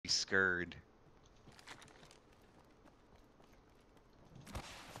scared.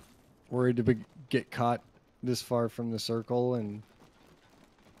 Worried to get caught this far from the circle and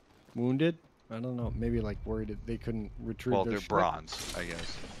wounded? I don't know. Maybe like worried that they couldn't retrieve Well, their they're shit. bronze, I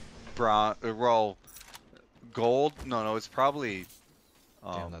guess. Bronze. Well, gold. No, it's probably.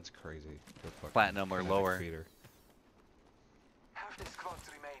 Damn, that's crazy. Platinum or lower. Feeder.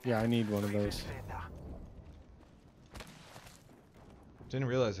 Yeah, I need one of those. Didn't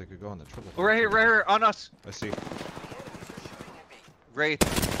realize I could go on the triple. Oh, right here, on us. I see. Wraith,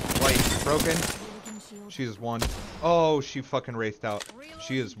 white, Broken. She is one. Oh, she fucking wraithed out.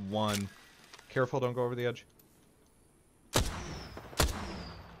 She is one. Careful, don't go over the edge.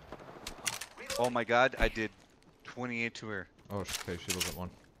 Oh my god, I did 28 to her. Oh, okay, she was at one.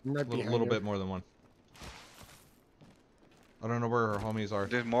 Right A little bit more than one. I don't know where her homies are.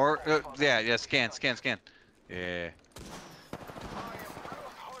 There's more. Yeah, scan. Yeah.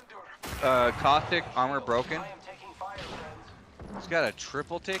 Caustic, armor broken. He's got a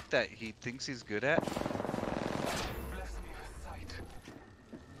triple tick that he thinks he's good at.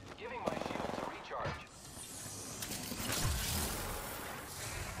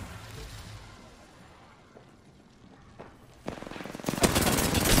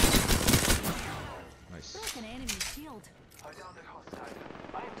 Nice.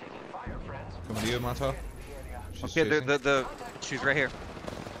 Coming to you, Mato. She's Okay, chasing. she's right here.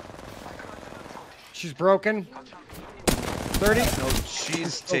 She's broken. 30. No,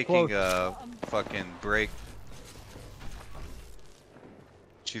 she's So taking close. a fucking break.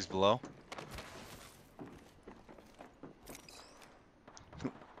 She's below.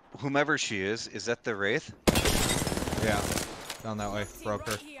 Whomever she is that the Wraith? Yeah, down that way. Broke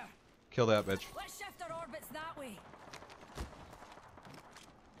her. Kill that bitch. Let's shift our orbits that way.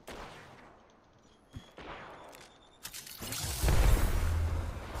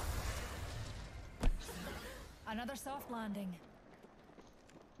 Another soft landing.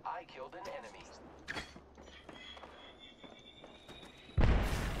 I killed an enemy.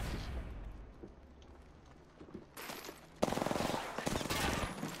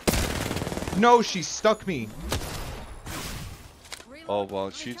 No, she stuck me. Oh well,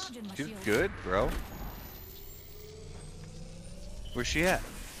 she's good, bro. Where's she at?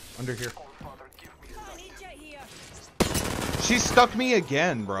 Under here. I need you here. She stuck me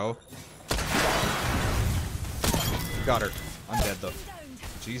again, bro. Got her. I'm dead though.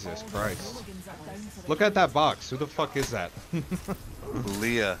 Jesus Christ. Look at that box. Who the fuck is that?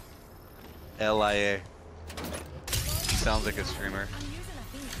 Leah. L-I-A. Sounds like a streamer.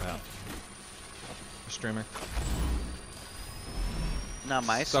 Yeah. A streamer. Not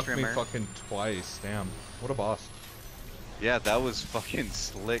my Stuck streamer. me fucking twice. Damn. What a boss. Yeah, that was fucking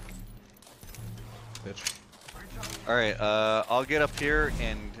slick. Bitch. Alright, I'll get up here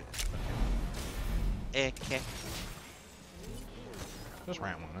and... Okay. Just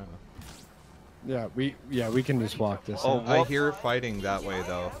ran one out. Yeah, we can just walk this. Oh, out. I hear fighting that way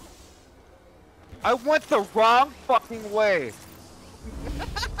though. I went the wrong fucking way!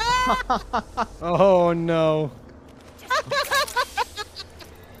 Oh no.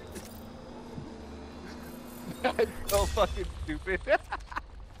 I'm so fucking stupid.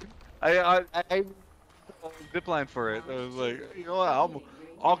 I zipline for it. I was like, you know what?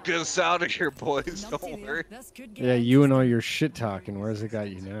 I'll get us out of here, boys. Don't worry. Yeah, you and all your shit talking. Where's it got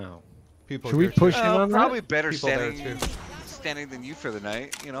you now? People Should we here push too. in on that? Probably better People there standing than you for the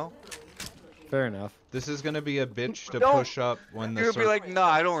night, you know? Fair enough. This is gonna be a bitch to Don't- push up when the You're gonna be like, nah,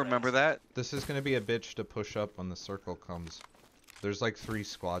 I don't remember that. This is gonna be a bitch to push up when the circle comes. There's like 3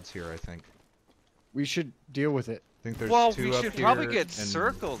 squads here, I think. We should deal with it. I think there's Well, 2 we up should here probably get and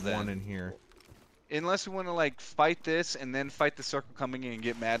circled then. 1 in here. Unless we want to like fight this and then fight the circle coming in and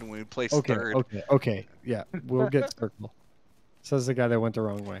get mad when we place Okay, third. okay. Yeah, we'll get circle. Says the guy that went the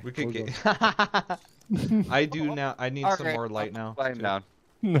wrong way. We could We'll get. go. I do now. I need some Alright, more light now. Lying too. down.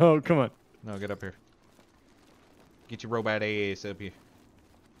 No, come on. No, get up here. Get your robot ass up here.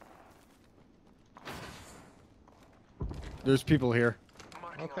 There's people here.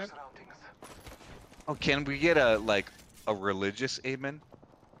 Okay. Oh, can we get a like a religious amen?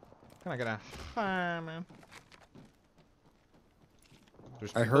 Can I get a hi, man?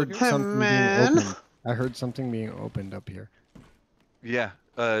 There's I people heard here? something being opened. I heard something being opened up here. Yeah,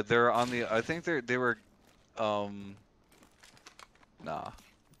 they're on the. I think they were, nah.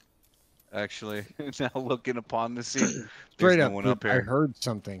 Actually, now looking upon the scene, there's Straight no up, one dude, up I here. heard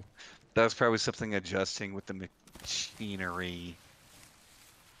something. That was probably something adjusting with the machinery.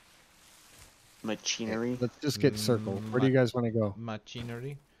 Machinery. Let's just get circle. Where do you guys want to go?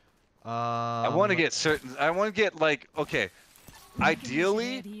 Machinery. I want to get certain. I want to get like okay.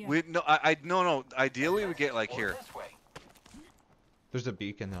 Ideally, we no, no. Ideally, we get like here. This way. There's a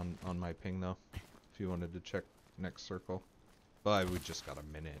beacon on my ping though, if you wanted to check next circle. But we just got a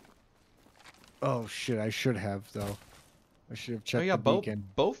minute. Oh shit! I should have though. I should have Oh checked yeah, the both beacon.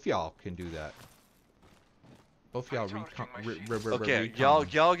 y'all can do that. Both y'all recon. Okay, recon.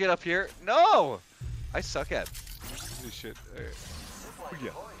 y'all get up here. No, I suck at this shit.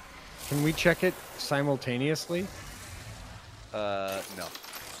 Yeah. Can we check it simultaneously? No.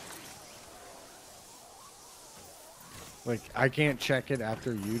 Like I can't check it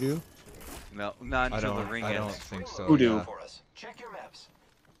after you do. No, not I until the don't. ring I don't ends. think so. Who do? yeah. For us. Check your maps.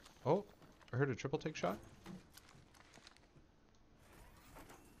 Oh, I heard a triple take shot.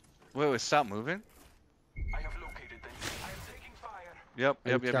 Wait, stop moving. I have located them. I am taking fire. Yep. I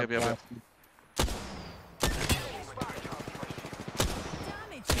just got blasted.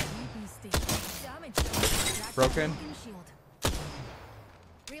 Damage, you beastie. Damage. Broken. Shield.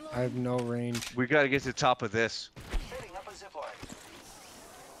 Reload. I have no range. We gotta get to the top of this. Setting up a zip line.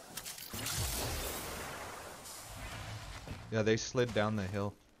 Yeah, they slid down the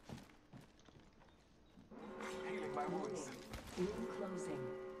hill. Healing my wounds. Bless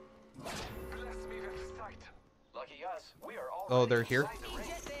me with sight. Lucky us. We are all. Oh, they're here.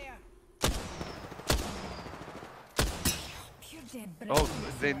 Get there. Pure dead Oh,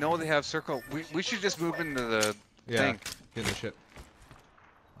 they know they have circle. We should just move into the Yeah, thing. get in the ship.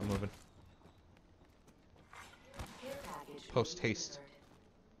 I'm moving. Post haste.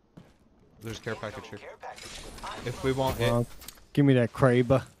 There's care package here. Care package. If we want it, Well, give me that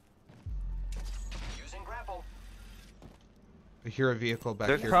Kraber. Using grapple. I hear a vehicle back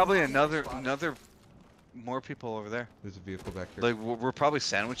There's here. probably another more people over there. There's a vehicle back here. Like we're probably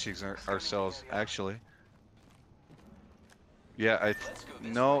sandwiching ourselves actually. Yeah,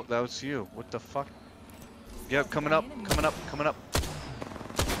 no, that was you. What the fuck? Yep, coming up.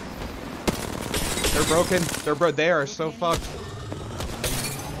 They're broken. They are so fucked.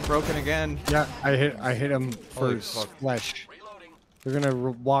 Broken again. Yeah, I hit him for Holy his fuck. flesh. Reloading. They're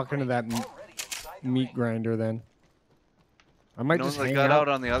gonna walk into that Already inside the meat ring. grinder then. I might No, just they hang got out. out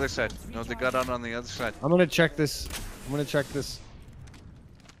on the other side. No, they got out on the other side. I'm gonna check this.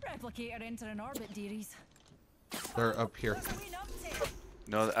 Replicator entering orbit, dearies. They're up here. Clean up tape.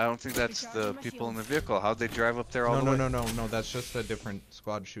 No, I don't think that's the people in the vehicle. How'd they drive up there all No, the way? no. That's just a different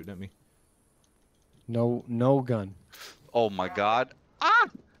squad shooting at me. No gun. Oh my god. Ah!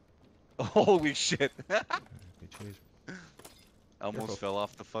 Holy shit. Hey, jeez. Almost Careful. fell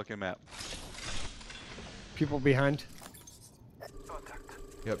off the fucking map. People behind.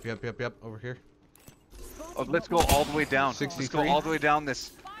 Yep. Over here. Oh, let's go all the way down. Let's 63? go all the way down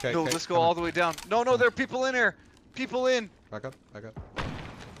this. Okay. No, let's go all the way down. No, there are people in here. People in. Back up.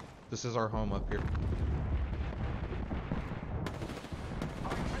 This is our home up here.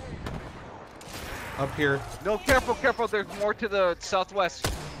 Up here. No, careful. There's more to the southwest.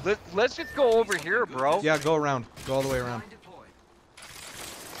 Let's just go over here, bro. Yeah, go around. Go all the way around. Deployed.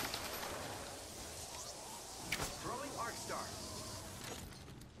 Throwing arc star.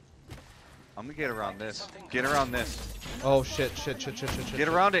 I'm gonna get around this. Get around this. Oh shit. Get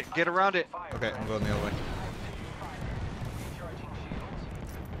around it. Get around it. Okay, I'm going the other way.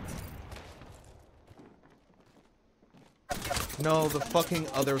 No, the fucking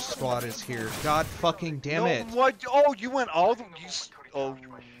other squad is here. God fucking damn No, it. what? Oh, you went all the. Oh.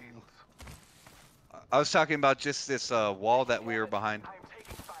 I was talking about just this wall that we were behind. I am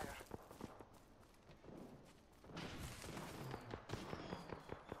taking fire.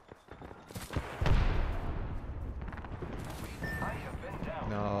 I have been down.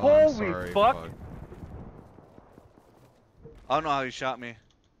 No, Holy I'm sorry, fuck. bug. I don't know how you shot me.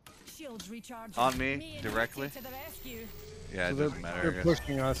 Shields recharging. On me, and directly? Nancy to the rescue. Yeah, So it they're doesn't matter. I guess.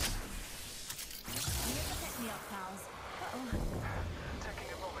 pushing us. You get to pick me up, pals.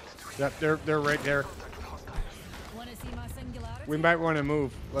 Taking a moment to Yep, they're right there. Wanna see my singularity? We might want to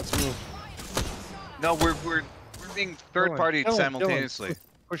move. Let's move. No, we're being third party Dylan, simultaneously.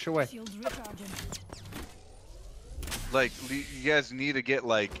 Push away. Shields recharging. Like you guys need to get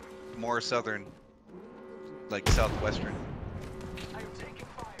like more southern, like southwestern, I am taking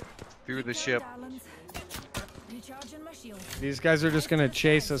fire. through the Keep ship. going, darlings. Recharging my shield. These guys are just gonna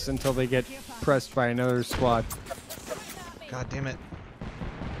chase us until they get pressed by another squad. God damn it.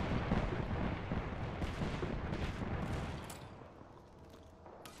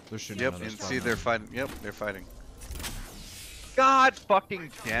 They're shooting Yep, another and squad see now. they're fighting. Yep, they're fighting. God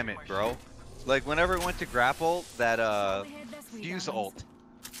fucking damn it, bro! Like whenever I went to grapple, that fuse ult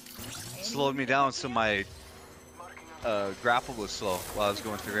slowed me down, so my grapple was slow while I was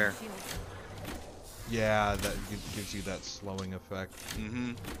going through air. Yeah, that gives you that slowing effect.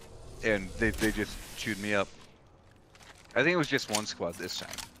 Mm-hmm. And they just chewed me up. I think it was just one squad this time.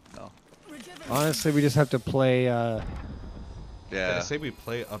 No. Honestly, we just have to play. I Yeah. say we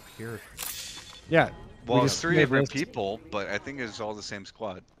play up here. Yeah. Well, we it's just three play different this. people, but I think it's all the same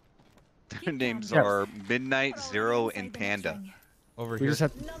squad. Their Keep names Yeah. are Midnight, Zero, and Panda. Over We here. just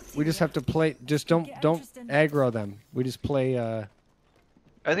have to play. Just don't aggro them. We just play. I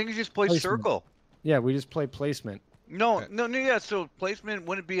think you just play Placement. circle. Yeah, we just play placement. No, Okay. no, yeah. So placement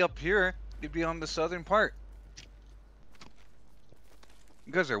wouldn't be up here. It'd be on the southern part.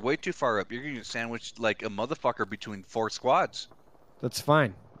 You guys are way too far up. You're gonna sandwich like a motherfucker between 4 squads. That's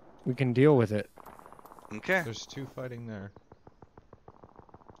fine. We can deal with it. Okay. There's 2 fighting there.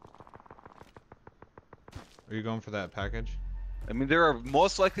 Are you going for that package? I mean, there are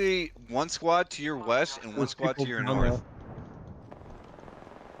most likely 1 squad to your west and 1 There's squad to people your down north. there.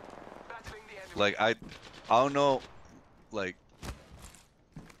 Battling the enemy. Like I don't know. Like.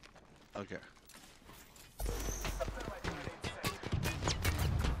 Okay.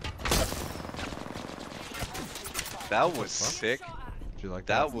 That was sick. Did you like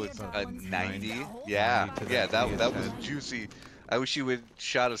That was a 90. Yeah, 90 to yeah, the that was PS10. juicy. I wish you would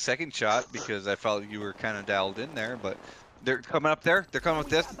shot a second shot because I felt you were kind of dialed in there, but they're coming up there. They're coming with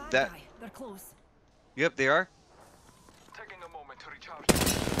this. That. They're close. Yep, they are. Taking a moment to recharge.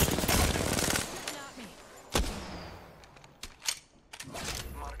 Shooting at me.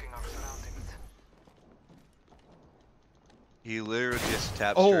 Marking our surroundings. He literally just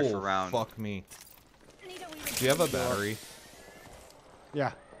tapped Oh, search around. fuck me. Need a wee Do you have a battery?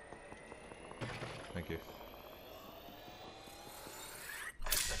 Yeah. Thank you.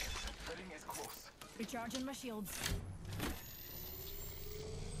 10 seconds. The ring is close. recharging my shields.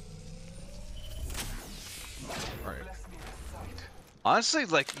 Alright. Bless me with sight. Honestly,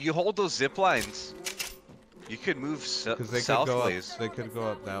 like you hold those zip lines, you could move Because they could south go up. ways. They could go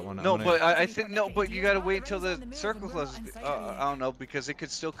up that one. No, I'm gonna- but I think no, but you gotta wait until the circle closes. I don't know because they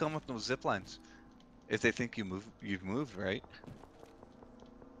could still come with those zip lines if they think you've moved, right?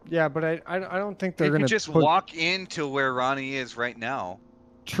 Yeah, but I don't think They they're could gonna just put- walk into where Ronnie is right now.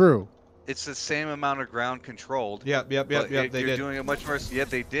 True. It's the same amount of ground controlled. Yep. but They you're did. doing it much more. Yeah,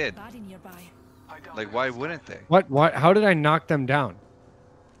 they did. Baddie nearby. I doubt Like, it. why wouldn't they? What? What? How did I knock them down?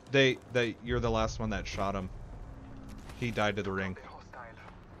 You're the last one that shot him. He died to the ring. The hostile.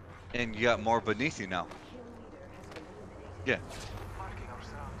 And you got more beneath you now. Yeah, Marking our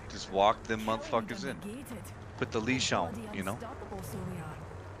surroundings. just walk them motherfuckers in. Gated. Put the leash on, Bloody you know. unstoppable, so we are.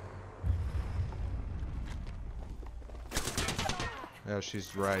 Yeah,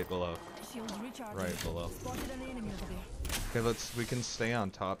 she's right below. Shields recharging. Right below. Spotted an enemy over there. Okay, we can stay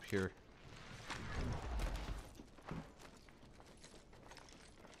on top here.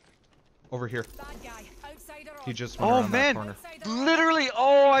 Over here. Bad guy. Outsider He on. just went Oh around man, that corner. literally.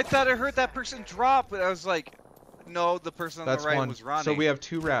 Oh, I thought I heard that person drop, but I was like, no, the person on That's the right one. was Ronnie. So we have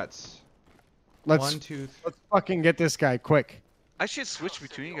 2 rats. Let's 1, 2, let's fucking get this guy quick. I should switch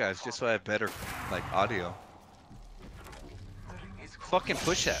between you guys just so I have better like audio. The ring is close. Fucking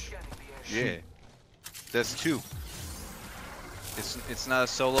push that. Scanning the air. Yeah, that's 2. It's not a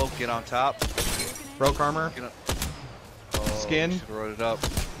solo. Get on top. Broke armor. Get on. Oh, Skin. should've wrote it up.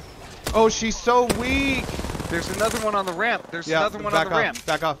 Oh, she's so weak. There's another one on the ramp. There's Yeah, another one back on the off. ramp.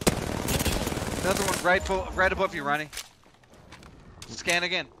 Back off. Another one right above you, Ronnie. Scan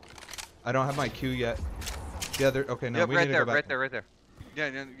again. I don't have my Q yet. Yeah, there. Okay, no, Yep, we right need to there, go back. right there, right there.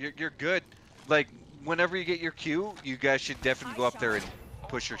 Yeah, you're good. Like whenever you get your Q, you guys should definitely go up there and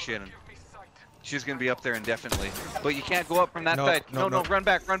push your shit in. Give me sight. She's gonna be up there indefinitely. But you can't go up from that No, side. no, No, no. run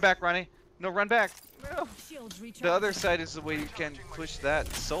back, Ronnie. No, run back. No. Shields recharging. The other side is the way you can push that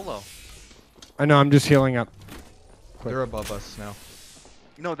solo. I know. I'm just healing up. They're above us now.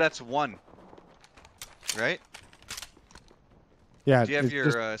 No, that's 1. Right? Yeah. Do you have it's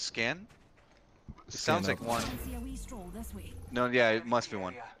your just- scan? It Scan sounds like up. 1. Fancy a wee stroll this way. No, yeah, it must be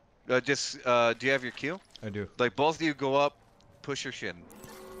 1. Just, do you have your Q? I do. Like both of you go up, push your shit in.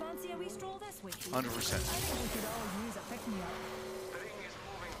 Fancy a wee stroll this way. 100%. I think we could all use a pick-me-up. The ring is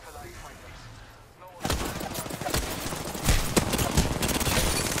moving for light fighters. No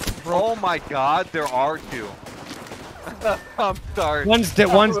one. Oh my god, there are 2. I'm sorry. One's dead.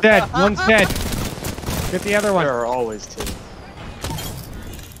 One's dead. One's dead. Get the other one. There are always 2.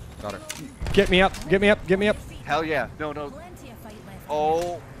 Got her. Get me up. Get me up. Get me up. Hell yeah. No. Plenty of fight left.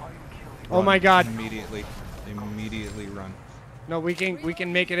 Oh, Oh Run my God. Immediately. Immediately run. No, we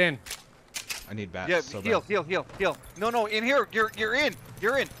can make it in. I need bats. yeah. so Heal. bad. No, in here. You're in.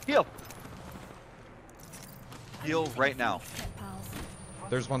 Heal. Heal right now. Pit pals.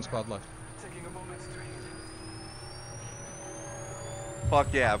 There's 1 squad left. Taking a moment to Fuck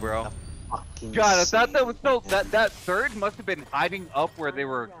yeah, bro. Fucking God, I thought that was so. insane. That third must have been hiding up where they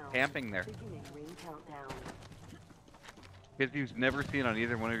were camping there. Because you've never seen on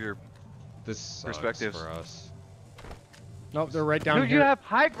either one of your. This sucks Perspectives. for us. Nope, they're right down Dude, here. you have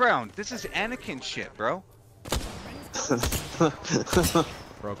high ground. This is Anakin shit, bro.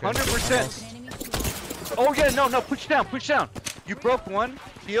 Broken. 100%. An enemy killed. Oh yeah, no, push down, push down. You broke one,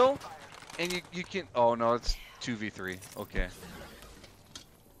 heal, and you can. Oh no, it's 2v3. Okay.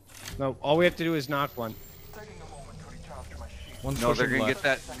 No, all we have to do is knock one. One's No, they're pushing gonna left.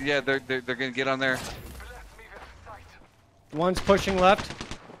 get that. Yeah, they're gonna get on there. One's pushing left.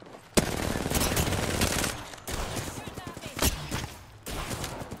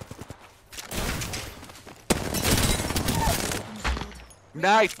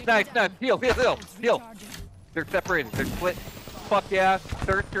 Nice. Heal. Recharging. They're separated. They're split. Fuck yeah.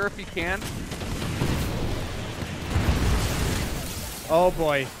 Search her if you can. Oh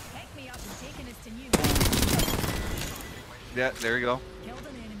boy. Pick me up and taking us to new. Yeah, there you go. Killed an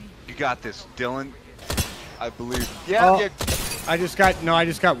enemy. You got this, Dylan. I believe. Yeah, Oh. yeah. I just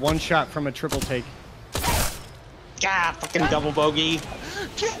got one shot from a triple take. God, fucking double bogey.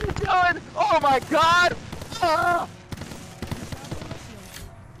 Get it done! Oh my god! Ah!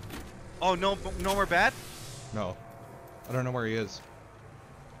 Oh no, no more bad? No. I don't know where he is.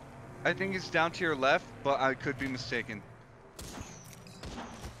 I think it's down to your left, but I could be mistaken.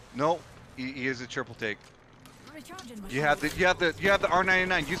 No, he is a triple take. Recharging my You have the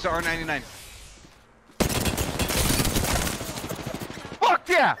R99. Use the R99. Fuck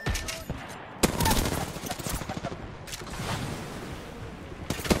yeah!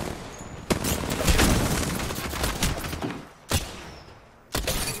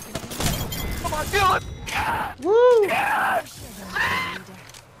 Come on, Dylan! Woo! Yes!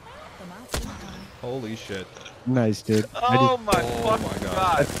 The map's in high. Holy shit. Nice, dude. Oh my Oh fucking my God.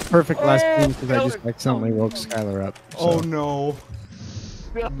 god! That's perfect last Oh, game because I just Dylan. accidentally woke Skylar up. Oh so. no.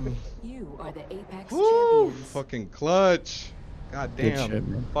 You are the Apex Woo! champions. Fucking clutch. God Good damn. shit,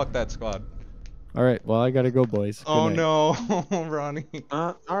 man. Fuck that squad. All right, well I gotta go, boys. Good Oh night. no, Ronnie.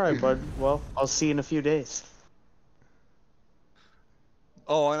 Alright, bud. Well, I'll see you in a few days.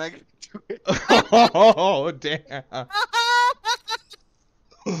 Oh, and I get to it. Oh damn.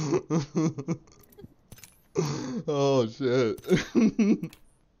 Oh shit.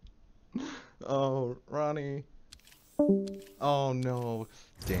 Oh, Ronnie. Oh no.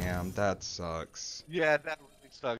 Damn, that sucks. Yeah, that really sucks.